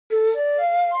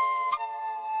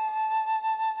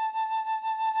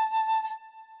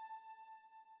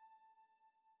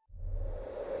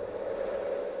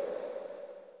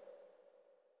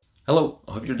Hello,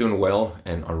 I hope you're doing well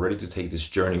and are ready to take this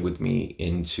journey with me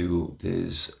into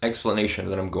this explanation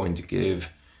that I'm going to give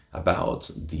about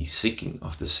the seeking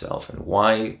of the self and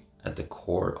why, at the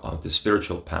core of the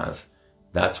spiritual path,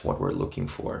 that's what we're looking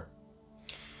for.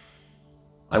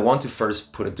 I want to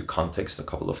first put into context a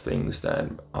couple of things that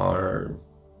are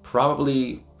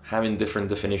probably having different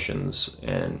definitions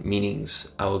and meanings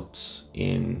out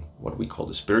in what we call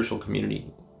the spiritual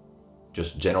community,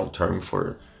 just general term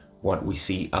for what we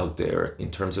see out there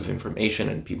in terms of information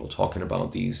and people talking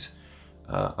about these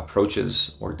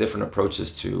approaches or different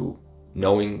approaches to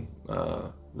knowing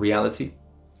reality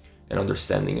and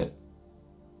understanding it.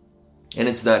 And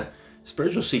it's that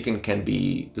spiritual seeking can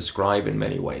be described in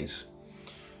many ways.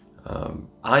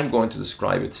 I'm going to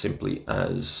describe it simply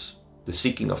as the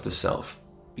seeking of the self,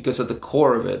 because at the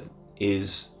core of it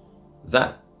is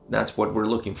that's what we're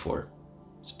looking for.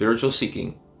 Spiritual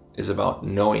seeking is about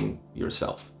knowing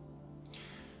yourself.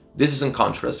 This is in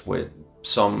contrast with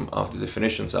some of the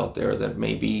definitions out there that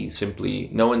may be simply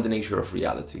knowing the nature of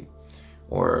reality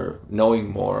or knowing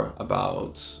more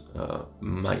about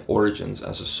my origins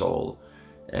as a soul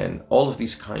and all of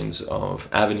these kinds of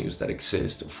avenues that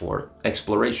exist for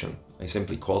exploration. I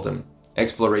simply call them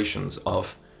explorations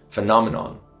of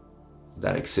phenomenon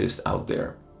that exist out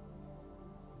there.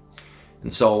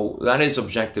 And so that is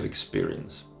objective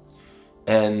experience.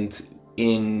 And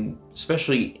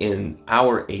especially in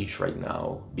our age right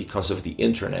now, because of the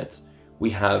internet,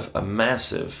 we have a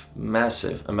massive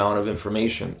amount of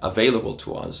information available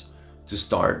to us to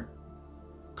start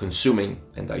consuming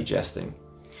and digesting.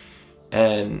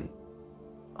 And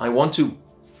I want to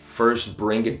first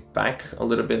bring it back a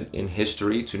little bit in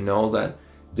history to know that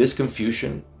this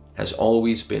confusion has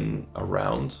always been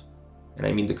around. And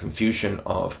I mean the confusion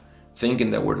of thinking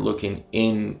that we're looking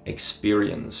in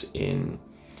experience, in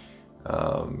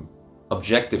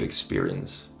objective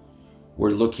experience. We're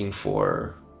looking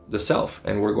for the self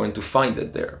and we're going to find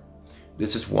it there.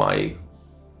 This is why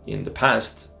in the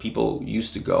past people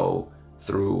used to go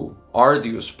through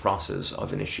arduous process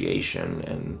of initiation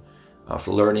and of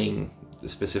learning the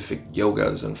specific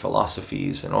yogas and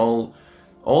philosophies, and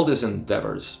all these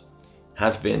endeavors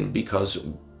have been because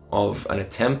of an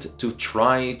attempt to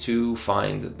try to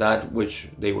find that which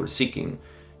they were seeking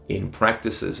in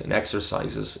practices, in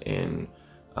exercises, in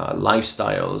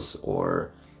lifestyles,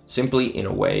 or simply in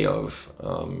a way of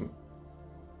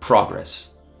progress,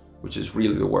 which is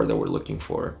really the word that we're looking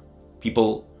for.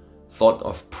 People thought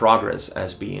of progress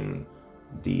as being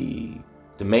the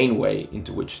main way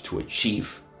into which to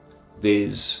achieve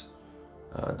this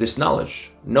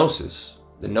knowledge, gnosis,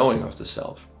 the knowing of the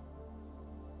self.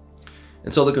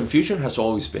 And so the confusion has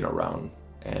always been around,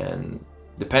 and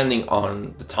depending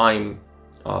on the time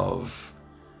of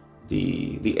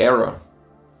the era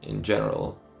in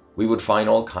general, we would find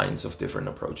all kinds of different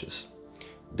approaches.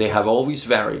 They have always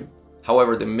varied.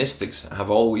 However, the mystics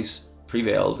have always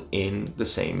prevailed in the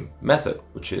same method,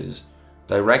 which is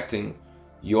directing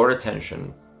your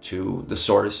attention to the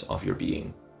source of your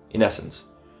being. In essence,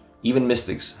 even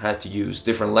mystics had to use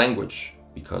different language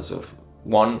because of,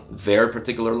 one, their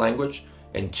particular language,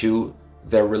 and two,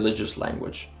 their religious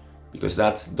language, because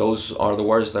those are the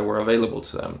words that were available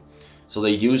to them. So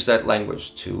they use that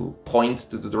language to point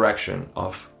to the direction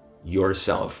of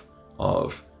yourself,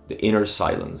 of the inner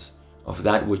silence, of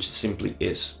that which simply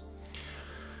is.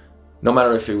 No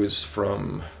matter if it was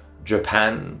from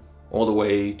Japan all the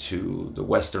way to the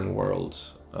Western world,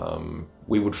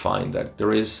 we would find that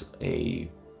there is a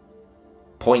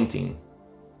pointing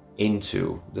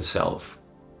into the self,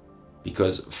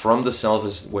 because from the self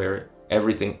is where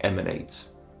everything emanates.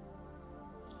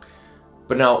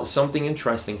 But now something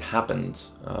interesting happened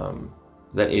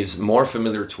that is more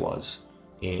familiar to us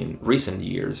in recent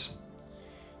years,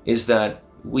 is that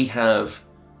we have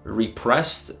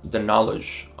repressed the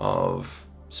knowledge of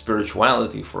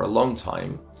spirituality for a long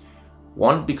time.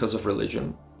 One, because of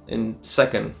religion, and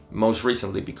second, most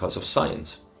recently, because of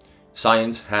science.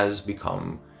 Science has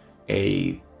become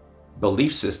a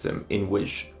belief system in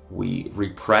which we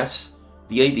repress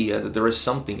the idea that there is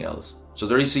something else. So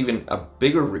there is even a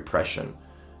bigger repression,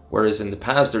 whereas in the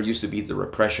past there used to be the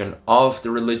repression of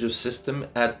the religious system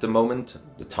at the moment,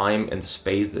 the time and the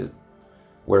space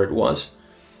where it was.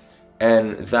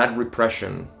 And that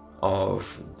repression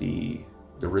of the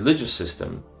religious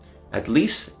system at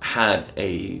least had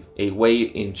a way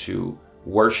into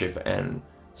worship and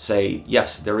say,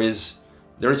 yes, there is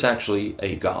actually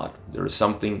a God. There is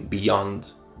something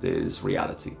beyond this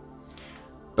reality.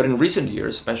 But in recent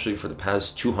years, especially for the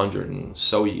past 200 and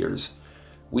so years,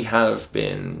 we have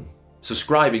been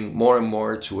subscribing more and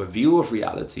more to a view of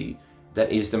reality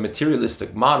that is the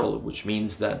materialistic model, which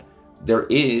means that there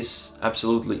is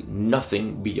absolutely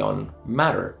nothing beyond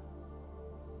matter.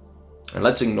 And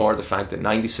let's ignore the fact that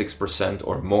 96%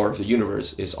 or more of the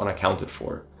universe is unaccounted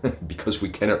for because we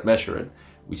cannot measure it.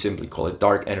 We simply call it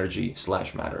dark energy /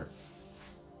 matter.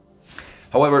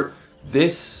 However,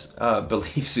 this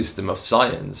belief system of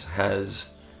science has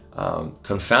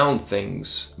confounded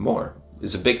things more.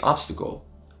 It's a big obstacle.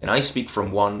 And I speak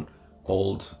from one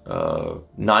old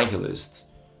nihilist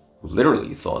who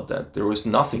literally thought that there was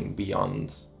nothing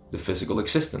beyond the physical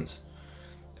existence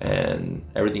and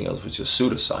everything else was just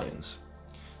pseudoscience.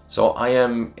 So I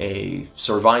am a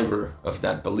survivor of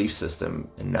that belief system,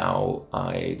 and now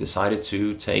I decided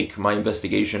to take my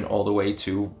investigation all the way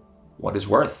to what is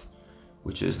worth,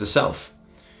 which is the self.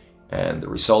 And the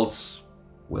results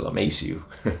will amaze you.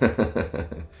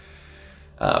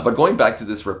 But going back to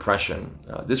this repression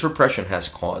has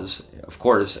caused, of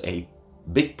course, a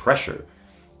big pressure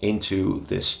into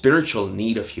the spiritual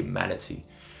need of humanity.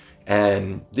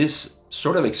 And this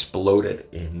sort of exploded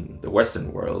in the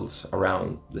Western world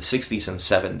around the 60s and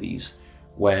 70s,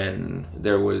 when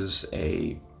there was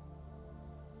a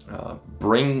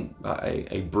bringing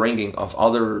of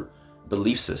other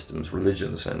belief systems,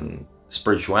 religions, and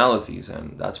spiritualities,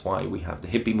 and that's why we have the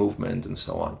hippie movement and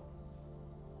so on.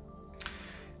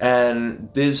 And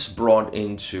this brought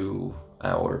into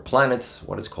our planet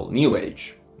what is called New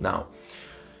Age. Now,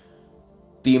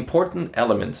 the important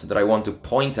element that I want to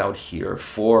point out here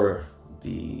for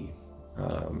the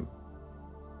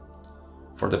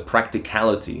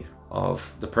practicality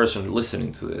of the person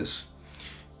listening to this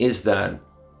is that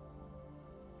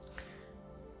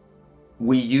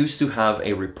we used to have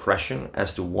a repression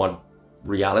as to what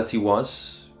reality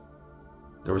was.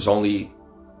 There was only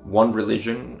one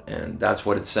religion, and that's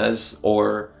what it says,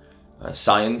 or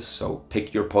science, so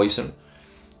pick your poison.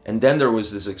 And then there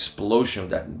was this explosion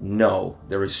that no,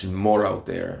 there is more out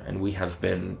there, and we have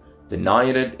been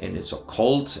denying it, and it's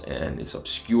occult and it's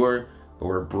obscure, but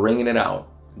we're bringing it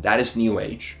out. That is New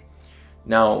Age.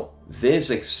 Now,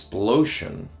 this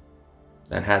explosion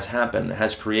that has happened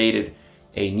has created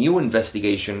a new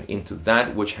investigation into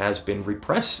that which has been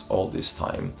repressed all this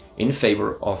time in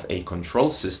favor of a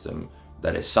control system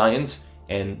that is science,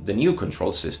 and the new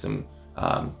control system,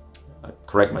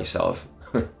 correct myself,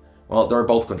 well, they're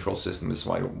both control systems, is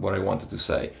what I wanted to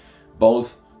say.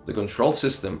 Both the control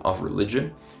system of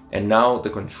religion and now the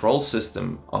control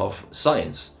system of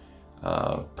science.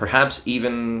 Perhaps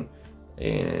even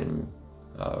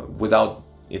without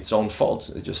its own fault.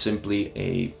 It's just simply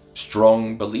a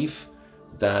strong belief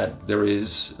that there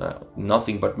is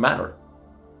nothing but matter.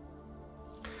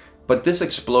 But this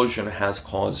explosion has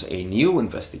caused a new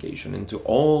investigation into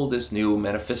all this new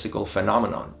metaphysical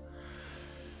phenomenon.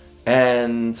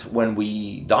 And when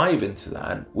we dive into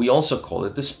that, we also call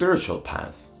it the spiritual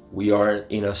path. We are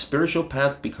in a spiritual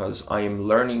path because I am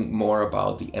learning more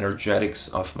about the energetics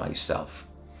of myself.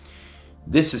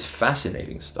 This is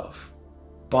fascinating stuff,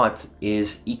 but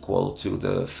is equal to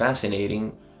the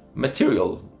fascinating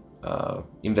material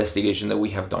investigation that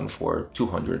we have done for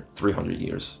 200, 300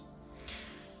 years.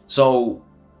 So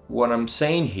what I'm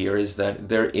saying here is that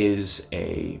there is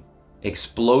a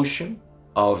explosion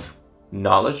of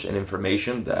knowledge and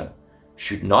information that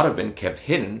should not have been kept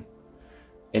hidden,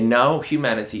 and now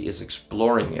humanity is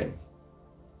exploring it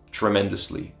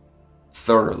tremendously,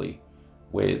 thoroughly,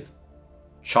 with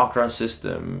chakra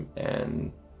system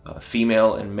and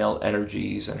female and male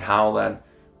energies and how that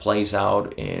plays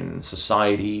out in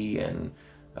society, and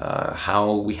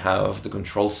how we have the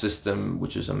control system,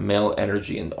 which is a male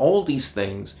energy, and all these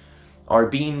things are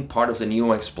being part of the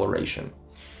new exploration.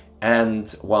 And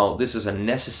while this is a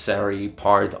necessary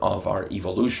part of our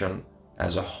evolution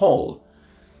as a whole,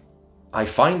 I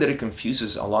find that it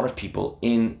confuses a lot of people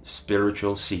in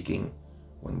spiritual seeking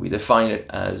when we define it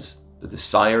as the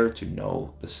desire to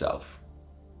know the self.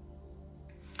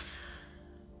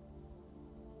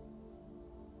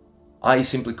 I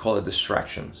simply call it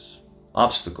distractions,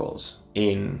 obstacles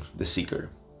in the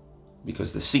seeker,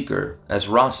 because the seeker, as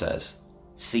Ra says,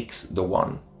 seeks the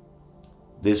one.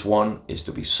 This one is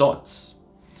to be sought.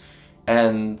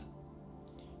 And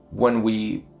when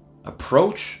we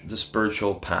approach the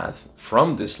spiritual path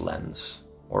from this lens,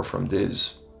 or from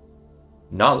this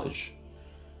knowledge,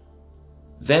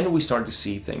 then we start to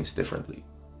see things differently.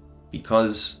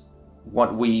 Because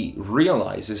what we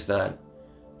realize is that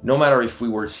no matter if we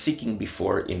were seeking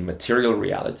before in material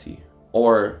reality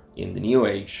or in the New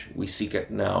Age, we seek it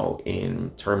now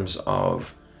in terms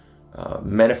of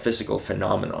metaphysical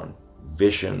phenomenon,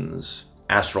 visions,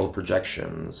 astral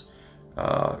projections,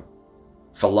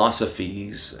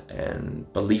 philosophies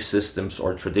and belief systems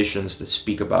or traditions that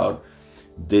speak about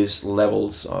these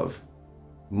levels of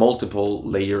multiple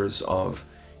layers of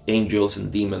angels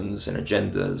and demons and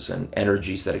agendas and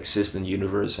energies that exist in the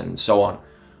universe and so on.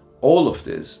 All of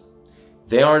this,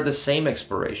 they are the same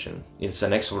exploration. It's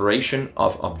an exploration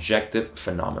of objective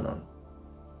phenomenon.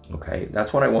 Okay,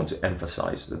 that's what I want to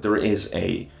emphasize, that there is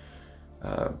an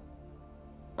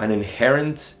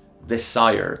inherent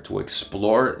desire to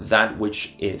explore that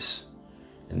which is.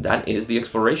 And that is the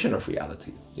exploration of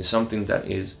reality. It's something that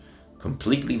is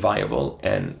completely viable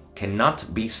and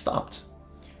cannot be stopped.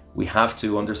 We have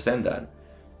to understand that.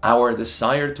 Our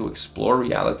desire to explore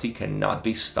reality cannot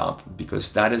be stopped,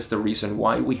 because that is the reason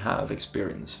why we have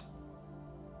experience.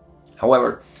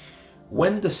 However,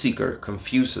 when the seeker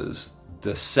confuses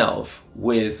the self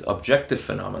with objective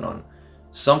phenomenon,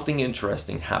 something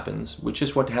interesting happens, which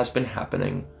is what has been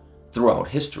happening throughout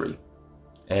history,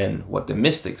 and what the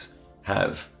mystics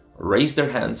have raised their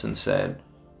hands and said,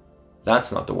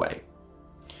 that's not the way.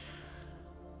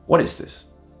 What is this?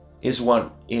 Is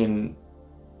what in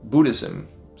Buddhism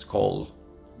is called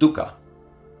dukkha,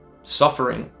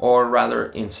 suffering, or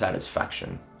rather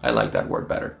insatisfaction. I like that word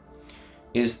better.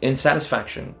 Is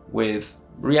insatisfaction with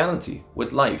reality,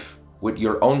 with life, with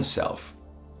your own self.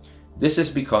 This is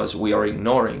because we are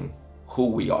ignoring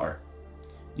who we are.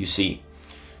 You see,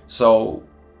 so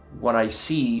what I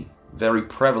see very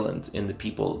prevalent in the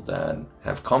people that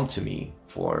have come to me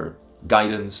for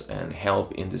guidance and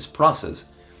help in this process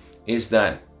is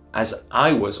that, as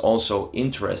I was also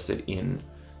interested in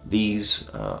these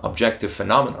objective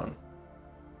phenomenon,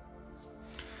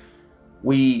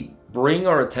 we bring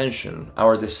our attention,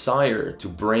 our desire to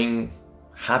bring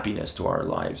happiness to our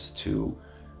lives, to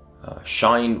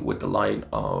shine with the light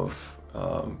of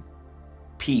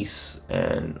peace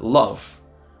and love.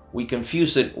 We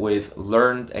confuse it with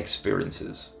learned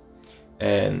experiences.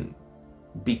 And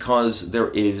because there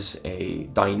is a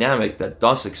dynamic that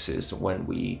does exist when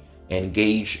we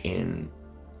engage in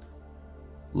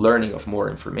learning of more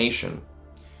information,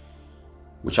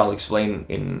 which I'll explain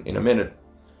in a minute,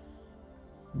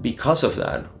 because of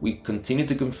that, we continue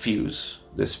to confuse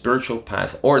the spiritual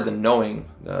path or the knowing.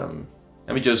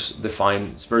 Let me just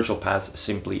define spiritual path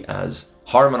simply as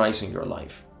harmonizing your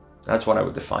life. That's what I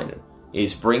would define it,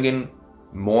 is bringing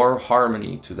more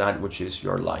harmony to that which is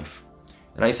your life.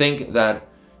 And I think that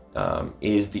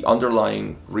is the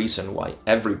underlying reason why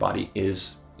everybody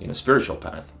is in a spiritual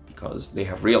path, because they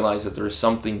have realized that there is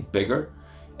something bigger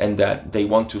and that they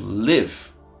want to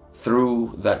live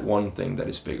through that one thing that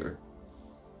is bigger,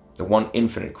 the one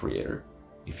infinite creator,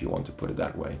 if you want to put it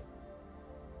that way.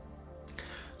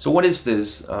 So what is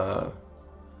this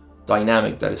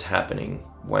dynamic that is happening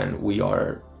when we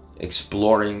are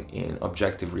exploring in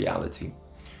objective reality?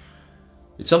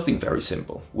 It's something very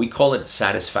simple. We call it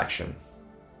satisfaction.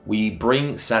 We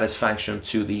bring satisfaction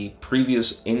to the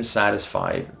previous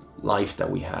insatisfied life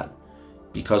that we had,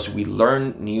 because we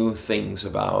learn new things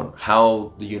about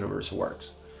how the universe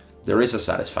works. There is a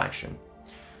satisfaction.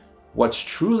 What's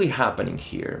truly happening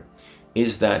here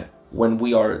is that when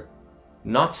we are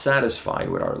not satisfied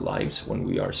with our lives, when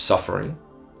we are suffering,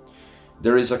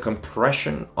 there is a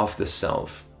compression of the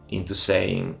self into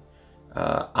saying,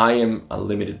 I am a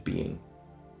limited being.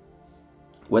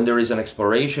 When there is an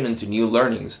exploration into new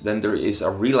learnings, then there is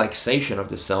a relaxation of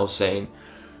the self saying,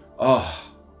 oh,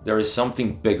 there is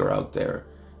something bigger out there,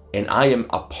 and I am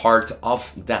a part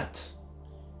of that.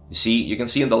 You see, you can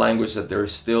see in the language that there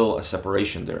is still a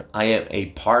separation there. I am a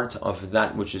part of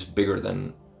that which is bigger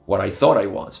than what I thought I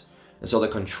was. And so the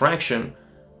contraction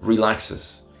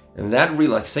relaxes. And that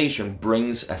relaxation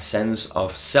brings a sense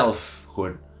of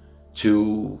selfhood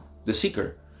to the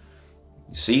seeker.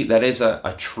 You see, that is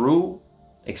a true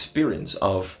experience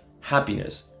of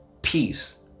happiness,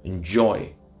 peace, and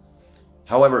joy.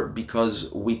 However,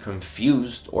 because we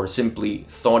confused or simply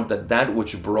thought that that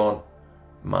which brought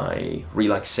my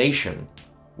relaxation,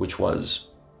 which was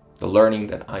the learning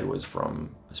that I was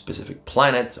from a specific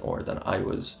planet, or that I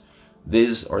was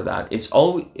this or that, it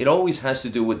always has to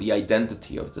do with the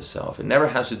identity of the self. It never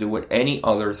has to do with any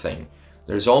other thing.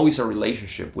 There's always a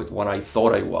relationship with what I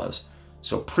thought I was.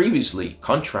 So previously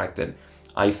contracted,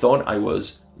 I thought I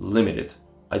was limited.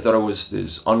 I thought I was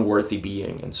this unworthy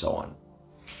being, and so on.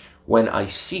 When I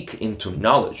seek into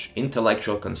knowledge,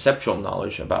 intellectual, conceptual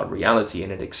knowledge about reality,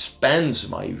 and it expands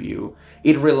my view,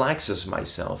 it relaxes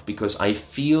myself, because I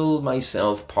feel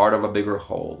myself part of a bigger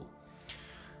whole.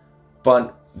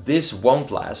 But this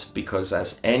won't last, because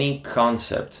as any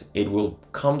concept, it will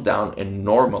come down and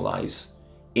normalize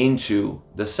into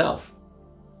the self.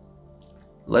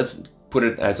 Let's put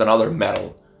it as another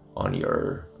medal on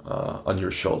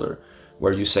your shoulder,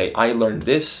 where you say, I learned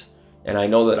this, and I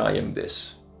know that I am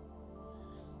this.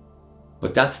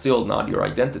 But that's still not your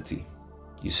identity,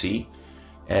 you see?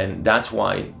 And that's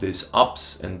why these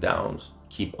ups and downs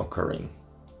keep occurring.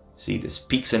 See, these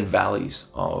peaks and valleys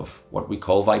of what we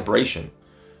call vibration.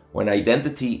 When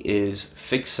identity is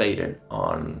fixated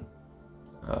on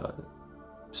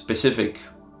specific,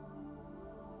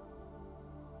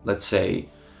 let's say,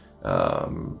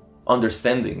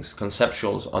 understandings,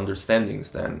 conceptual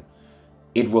understandings, then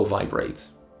it will vibrate.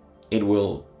 It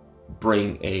will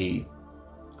bring a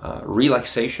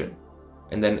relaxation,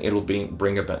 and then it'll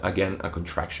bring again a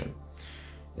contraction.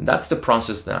 And that's the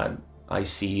process that I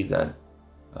see that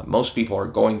most people are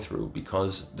going through,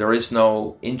 because there is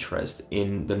no interest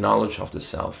in the knowledge of the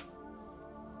self.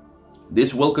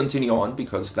 This will continue on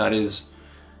because that is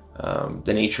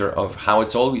the nature of how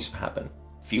it's always happened.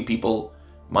 Few people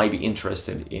might be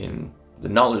interested in the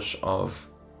knowledge of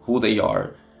who they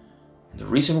are. The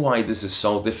reason why this is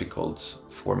so difficult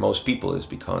for most people is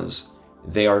because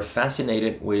they are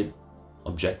fascinated with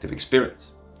objective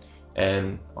experience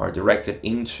and are directed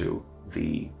into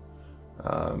the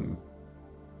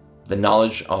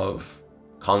knowledge of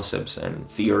concepts and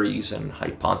theories and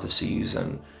hypotheses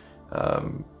and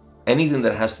anything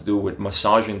that has to do with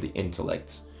massaging the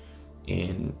intellect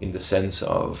in the sense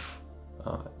of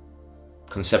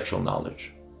conceptual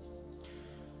knowledge.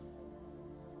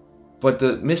 But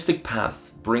the mystic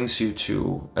path brings you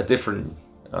to a different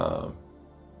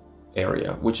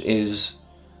area, which is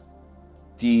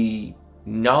the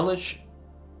knowledge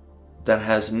that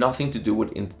has nothing to do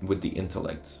with the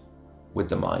intellect, with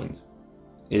the mind,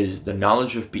 is the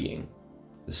knowledge of being,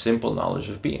 the simple knowledge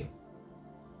of being.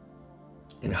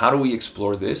 And how do we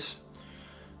explore this?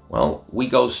 Well, we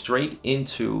go straight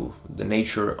into the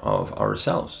nature of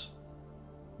ourselves.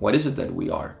 What is it that we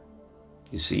are?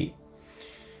 You see,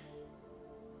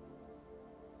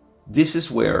 this is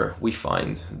where we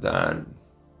find that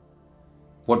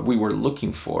what we were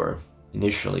looking for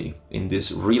initially in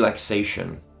this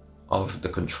relaxation of the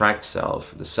contract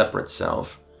self, the separate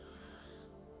self,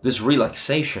 this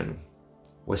relaxation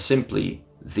was simply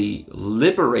the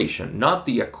liberation, not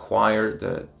the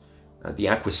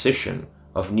acquisition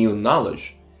of new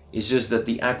knowledge. It's just that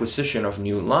the acquisition of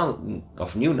new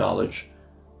knowledge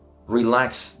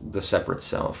relaxed the separate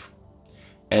self,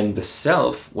 and the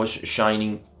self was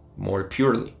shining more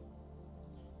purely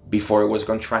before it was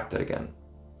contracted again.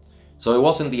 So it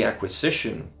wasn't the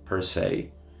acquisition per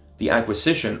se. The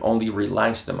acquisition only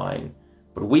relaxed the mind,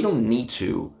 but we don't need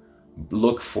to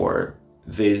look for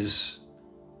this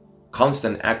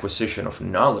constant acquisition of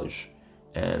knowledge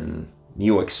and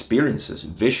new experiences,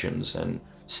 visions and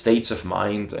states of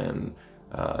mind and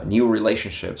new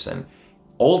relationships, and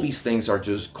all these things are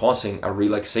just causing a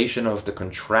relaxation of the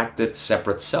contracted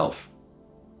separate self,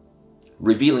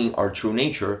 revealing our true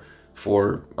nature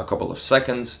for a couple of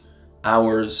seconds,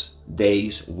 hours,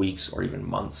 days, weeks, or even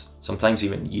months, sometimes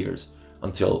even years,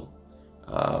 until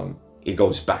it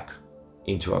goes back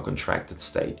into a contracted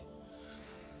state.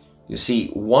 You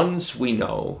see, once we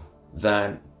know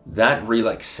that that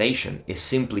relaxation is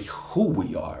simply who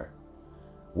we are,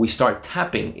 we start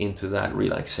tapping into that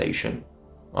relaxation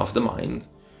of the mind,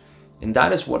 and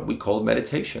that is what we call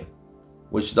meditation,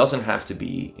 which doesn't have to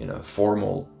be in a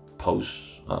formal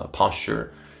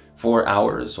posture for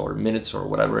hours or minutes or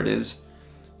whatever it is.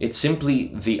 It's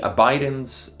simply the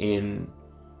abidance in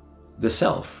the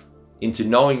self, into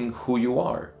knowing who you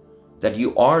are, that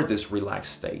you are this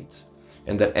relaxed state,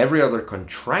 and that every other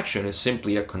contraction is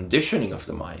simply a conditioning of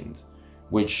the mind,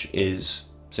 which is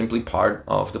simply part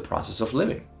of the process of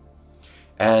living.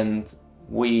 And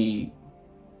we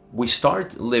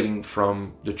start living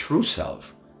from the true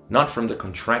self, not from the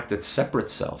contracted separate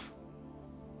self.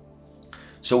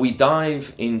 So we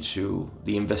dive into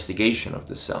the investigation of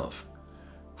the self.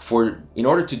 In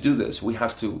order to do this, we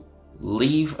have to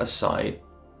leave aside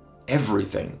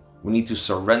everything. We need to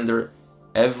surrender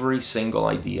every single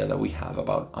idea that we have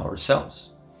about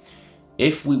ourselves.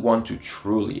 If we want to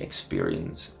truly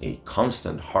experience a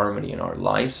constant harmony in our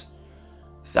lives,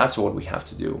 that's what we have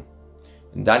to do.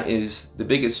 And that is the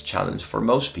biggest challenge for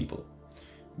most people,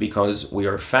 because we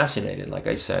are fascinated, like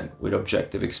I said, with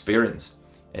objective experience,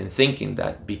 and thinking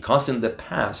that because in the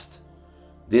past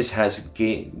this has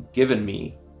given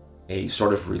me a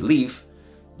sort of relief,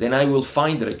 then I will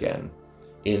find it again.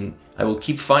 I will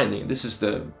keep finding it. This is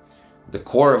the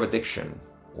core of addiction,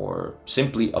 or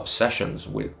simply obsessions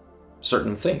with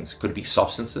certain things. Could be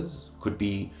substances, could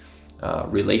be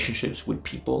relationships with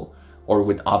people, or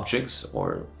with objects,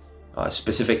 or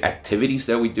specific activities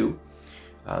that we do.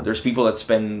 There's people that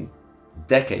spend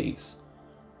decades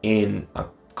in a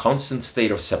constant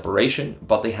state of separation,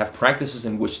 but they have practices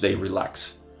in which they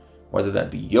relax. whether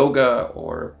that be yoga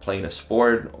or playing a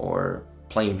sport or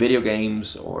playing video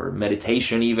games or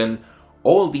meditation even.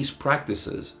 All these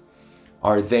practices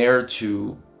are there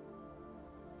to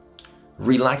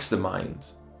relax the mind.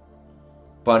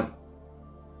 But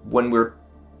when we're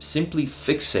simply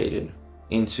fixated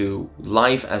into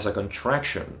life as a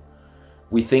contraction,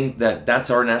 we think that that's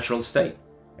our natural state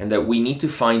and that we need to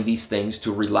find these things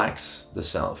to relax the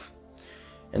self.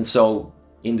 And so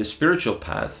in the spiritual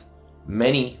path,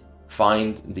 many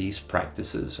find these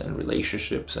practices and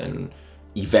relationships and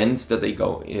events that they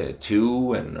go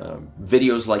to and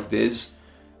videos like this.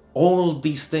 All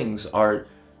these things are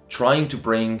trying to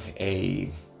bring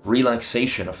a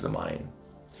relaxation of the mind.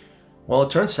 Well,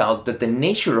 it turns out that the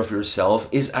nature of yourself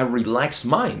is a relaxed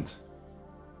mind.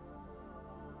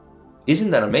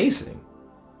 Isn't that amazing?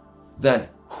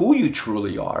 That who you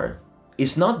truly are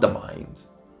is not the mind.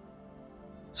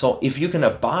 So if you can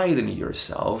abide in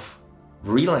yourself,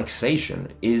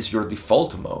 relaxation is your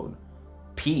default mode.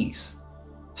 Peace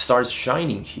starts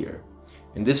shining here.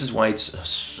 And this is why it's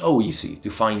so easy to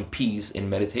find peace in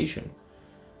meditation.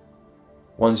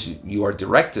 Once you are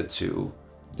directed to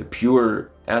the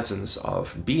pure essence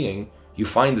of being, you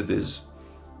find that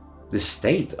this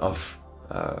state of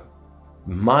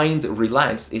mind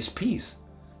relaxed is peace,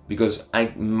 because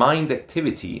mind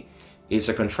activity is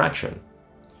a contraction.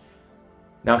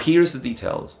 Now here's the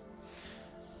details.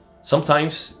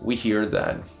 Sometimes we hear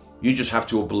that you just have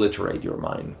to obliterate your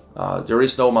mind. There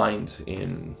is no mind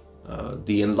in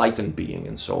the enlightened being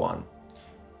and so on.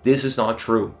 This is not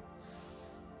true.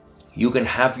 You can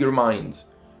have your mind,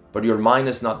 but your mind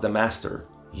is not the master.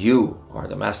 You are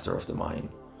the master of the mind.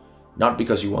 Not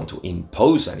because you want to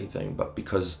impose anything, but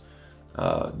because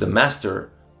the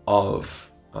master of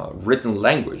written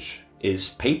language is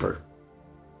paper,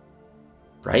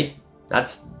 right?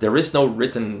 There is no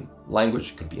written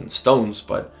language. It could be in stones,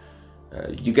 but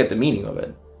you get the meaning of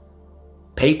it.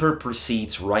 Paper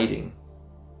precedes writing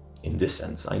in this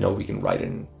sense. I know we can write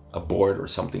in a board or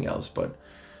something else, but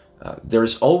there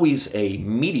is always a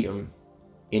medium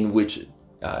in which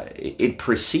it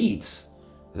precedes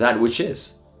that which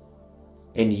is.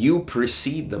 And you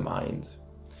precede the mind.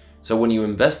 So when you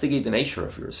investigate the nature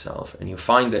of yourself and you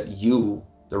find that you,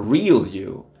 the real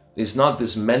you, is not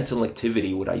this mental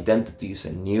activity with identities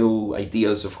and new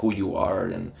ideas of who you are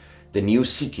and the new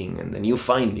seeking and the new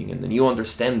finding and the new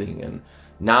understanding, and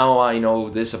now I know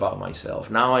this about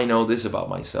myself, now I know this about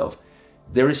myself.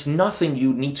 There is nothing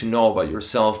you need to know about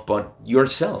yourself but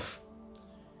yourself.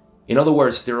 In other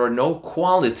words, there are no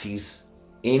qualities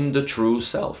in the true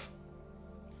self.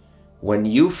 When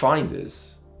you find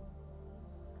this,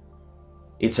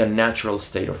 it's a natural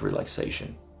state of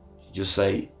relaxation. You just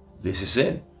say, this is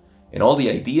it. And all the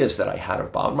ideas that I had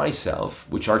about myself,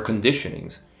 which are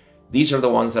conditionings, these are the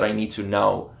ones that I need to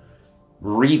now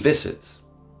revisit.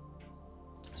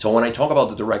 So when I talk about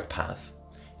the direct path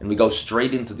and we go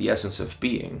straight into the essence of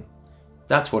being,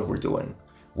 that's what we're doing.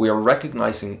 We are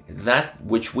recognizing that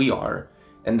which we are,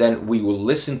 and then we will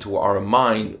listen to our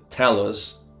mind tell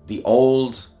us the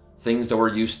old things that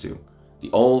we're used to,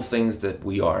 the old things that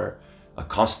we are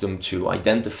accustomed to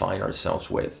identifying ourselves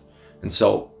with. And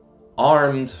so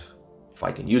armed, if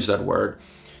I can use that word,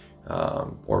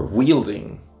 or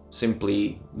wielding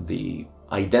simply the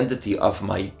identity of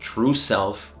my true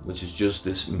self, which is just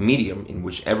this medium in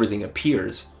which everything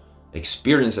appears,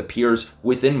 experience appears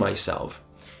within myself,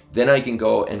 then I can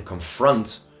go and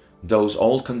confront those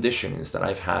old conditionings that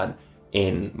I've had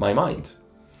in my mind.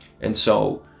 And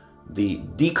so the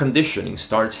deconditioning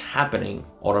starts happening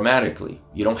automatically.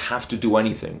 You don't have to do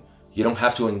anything. You don't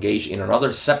have to engage in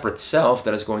another separate self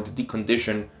that is going to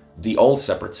decondition the old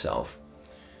separate self.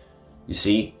 You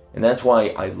see? And that's why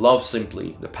I love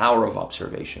simply the power of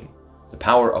observation, the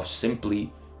power of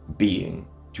simply being,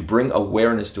 to bring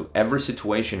awareness to every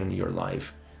situation in your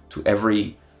life, to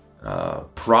every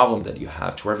problem that you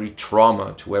have, to every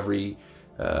trauma, to every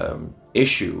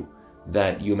issue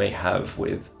that you may have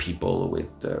with people, with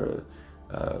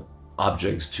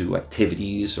objects, to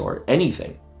activities, or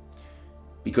anything.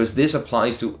 Because this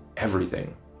applies to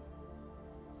everything.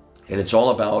 And it's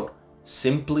all about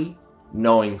simply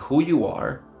knowing who you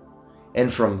are,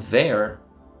 and from there,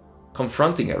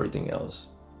 confronting everything else.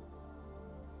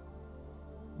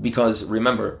 Because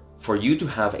remember, for you to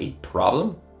have a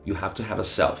problem, you have to have a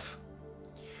self.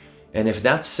 And if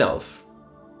that self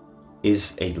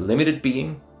is a limited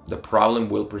being, the problem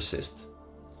will persist.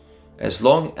 As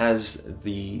long as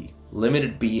the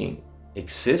limited being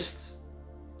exists,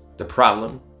 the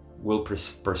problem will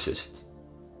persist.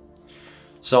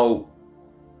 So,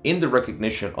 in the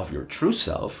recognition of your true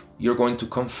self, you're going to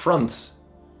confront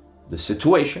the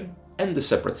situation and the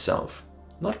separate self.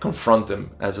 Not confront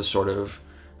them as a sort of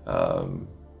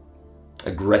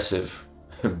aggressive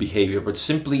behavior, but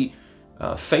simply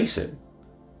face it.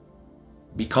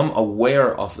 Become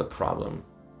aware of the problem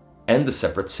and the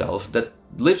separate self that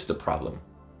lives the problem.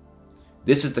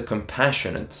 This is the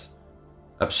compassionate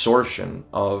absorption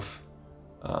of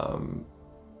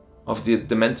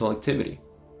the mental activity,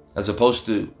 as opposed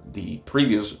to the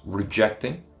previous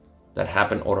rejecting that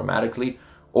happened automatically,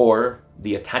 or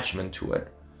the attachment to it.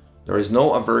 There is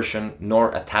no aversion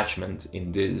nor attachment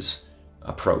in this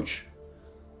approach,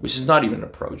 which is not even an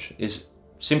approach, is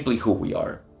simply who we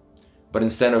are. But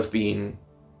instead of being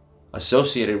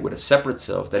associated with a separate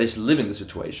self that is living the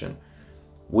situation,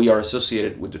 we are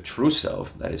associated with the true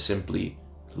self that is simply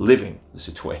living the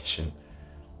situation.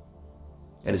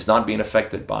 And it's not being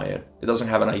affected by it. It doesn't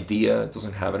have an idea, it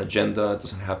doesn't have an agenda, it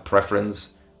doesn't have preference,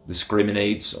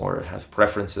 discriminates or have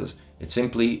preferences. It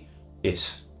simply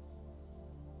is.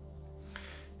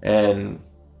 And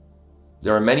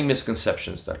there are many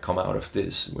misconceptions that come out of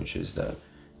this, which is that,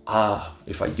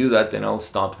 if I do that, then I'll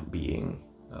stop being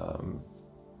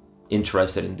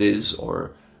interested in this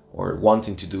or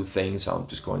wanting to do things. I'm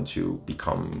just going to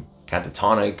become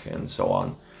catatonic and so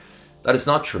on. That is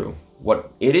not true.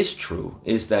 What it is true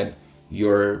is that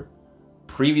your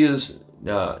previous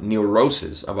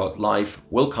neurosis about life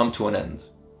will come to an end.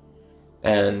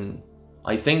 And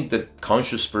I think that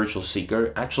conscious spiritual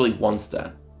seeker actually wants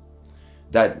that.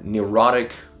 That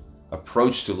neurotic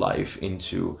approach to life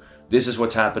into, this is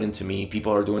what's happening to me,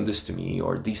 people are doing this to me,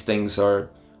 or these things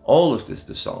are, all of this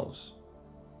dissolves.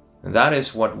 And that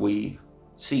is what we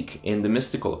seek in the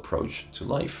mystical approach to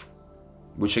life.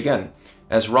 Which again,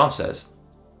 as Ra says,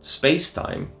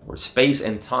 space-time, or space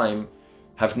and time,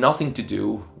 have nothing to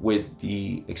do with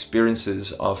the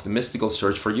experiences of the mystical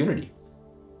search for unity.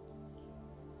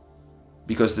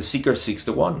 Because the seeker seeks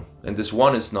the one, and this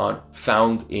one is not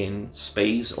found in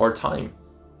space or time,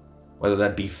 whether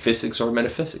that be physics or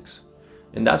metaphysics.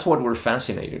 And that's what we're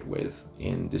fascinated with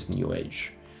in this new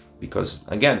age. Because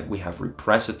again, we have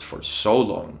repressed it for so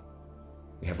long.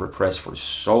 We have repressed for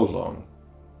so long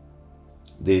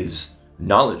this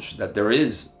knowledge that there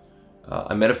is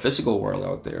a metaphysical world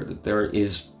out there, that there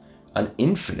is an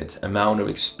infinite amount of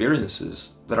experiences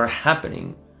that are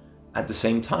happening at the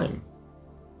same time.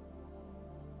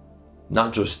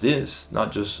 Not just this,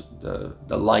 not just the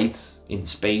light in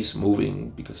space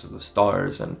moving because of the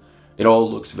stars, and it all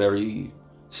looks very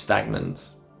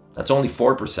stagnant. That's only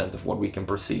 4% of what we can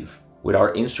perceive with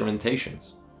our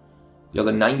instrumentations. The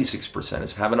other 96%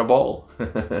 is having a ball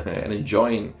and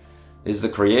enjoying, is the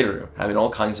creator, having all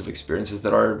kinds of experiences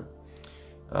that are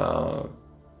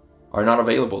not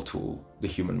available to the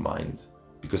human mind,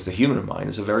 because the human mind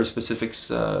is a very specific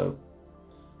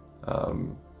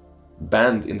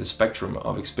band in the spectrum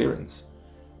of experience,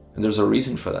 and there's a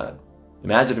reason for that.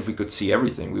 Imagine if we could see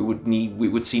everything, we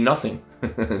would see nothing.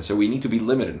 So we need to be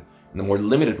limited, and the more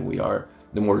limited we are,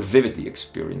 the more vivid the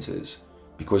experience is,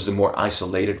 because the more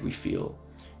isolated we feel.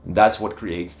 And that's what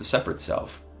creates the separate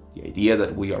self, the idea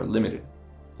that we are limited.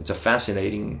 It's a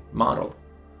fascinating model.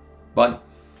 But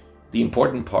the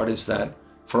important part is that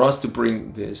for us to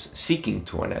bring this seeking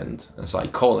to an end, as I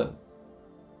call it,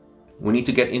 we need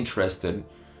to get interested,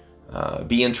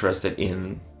 be interested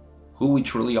in who we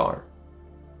truly are.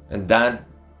 And that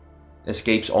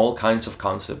escapes all kinds of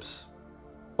concepts,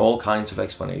 all kinds of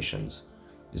explanations.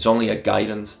 It's only a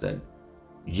guidance that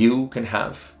you can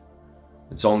have.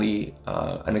 It's only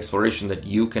an exploration that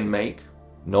you can make.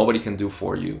 Nobody can do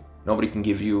for you. Nobody can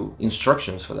give you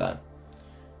instructions for that.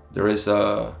 There is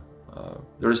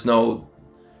no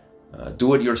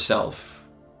do-it-yourself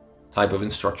type of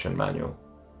instruction manual.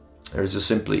 There is just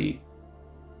simply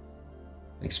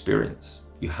experience.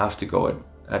 You have to go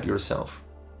at yourself.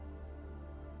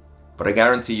 But I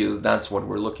guarantee you that's what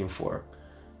we're looking for,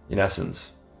 in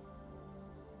essence.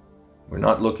 We're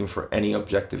not looking for any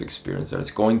objective experience that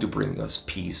is going to bring us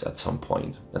peace at some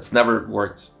point. That's never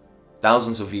worked.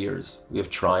 Thousands of years we have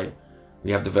tried.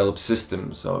 We have developed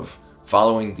systems of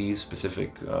following these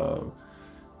specific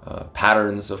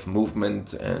patterns of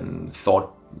movement and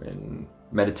thought and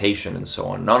meditation and so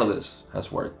on. None of this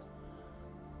has worked,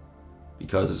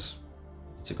 because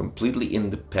it's a completely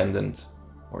independent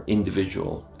or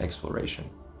individual exploration.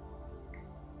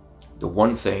 The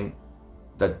one thing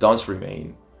that does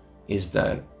remain is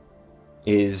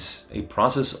a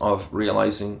process of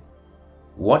realizing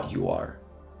what you are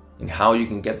and how you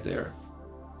can get there.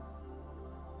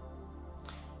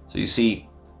 So you see,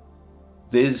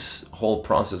 this whole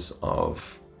process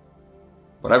of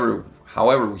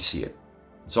however we see it,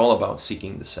 it's all about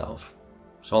seeking the self.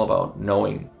 It's all about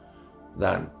knowing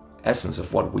that essence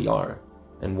of what we are.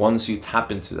 And once you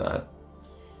tap into that,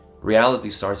 reality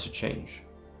starts to change.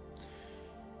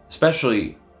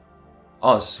 Especially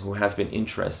us who have been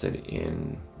interested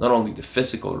in not only the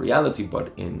physical reality,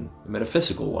 but in the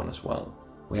metaphysical one as well.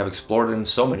 We have explored it in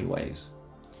so many ways.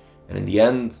 And in the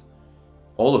end,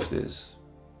 all of this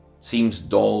seems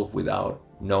dull without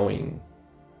knowing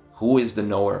who is the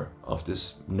knower of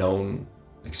this known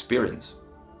experience.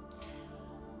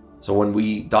 So when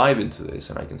we dive into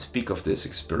this, and I can speak of this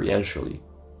experientially,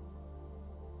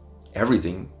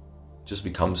 everything just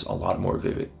becomes a lot more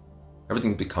vivid.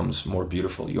 Everything becomes more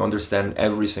beautiful. You understand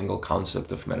every single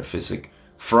concept of metaphysics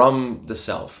from the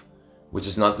self, which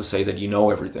is not to say that you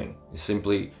know everything. It's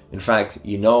simply, in fact,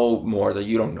 you know more that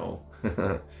you don't know.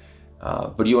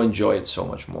 But you enjoy it so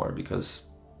much more because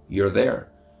you're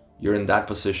there. You're in that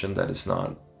position that is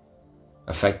not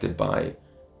affected by,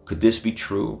 could this be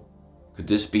true? Could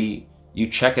this be, you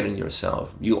check it in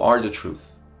yourself. You are the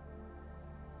truth.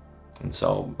 And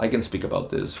so I can speak about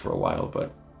this for a while,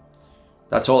 but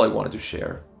that's all I wanted to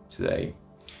share today.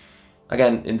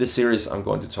 Again, in this series, I'm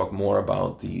going to talk more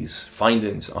about these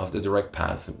findings of the direct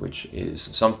path, which is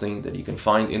something that you can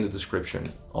find in the description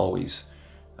always,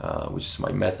 which is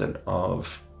my method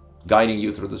of guiding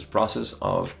you through this process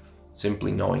of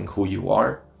simply knowing who you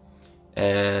are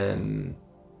and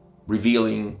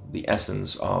revealing the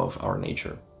essence of our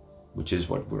nature, which is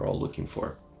what we're all looking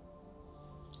for.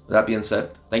 With that being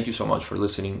said, thank you so much for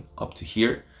listening up to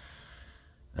here,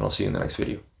 and I'll see you in the next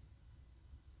video.